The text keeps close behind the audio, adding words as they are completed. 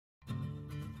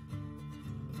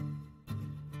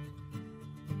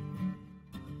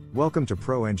Welcome to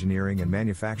Pro Engineering and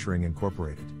Manufacturing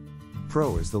Incorporated.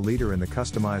 Pro is the leader in the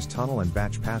customized tunnel and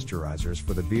batch pasteurizers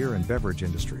for the beer and beverage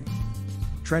industry.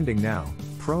 Trending now,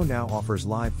 Pro now offers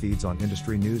live feeds on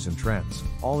industry news and trends,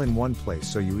 all in one place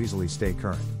so you easily stay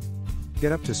current.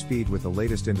 Get up to speed with the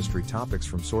latest industry topics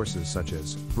from sources such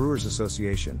as Brewers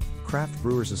Association, Craft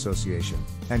Brewers Association,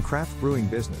 and Craft Brewing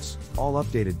Business, all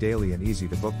updated daily and easy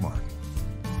to bookmark.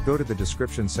 Go to the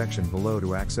description section below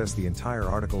to access the entire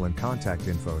article and contact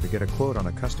info to get a quote on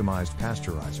a customized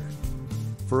pasteurizer.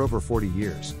 For over 40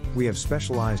 years, we have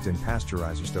specialized in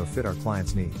pasteurizers to fit our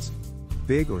clients' needs,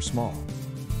 big or small.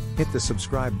 Hit the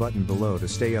subscribe button below to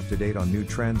stay up to date on new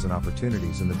trends and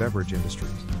opportunities in the beverage industry.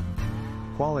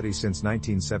 Quality since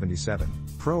 1977,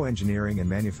 Pro Engineering and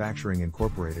Manufacturing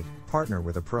Incorporated, partner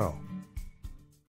with a pro.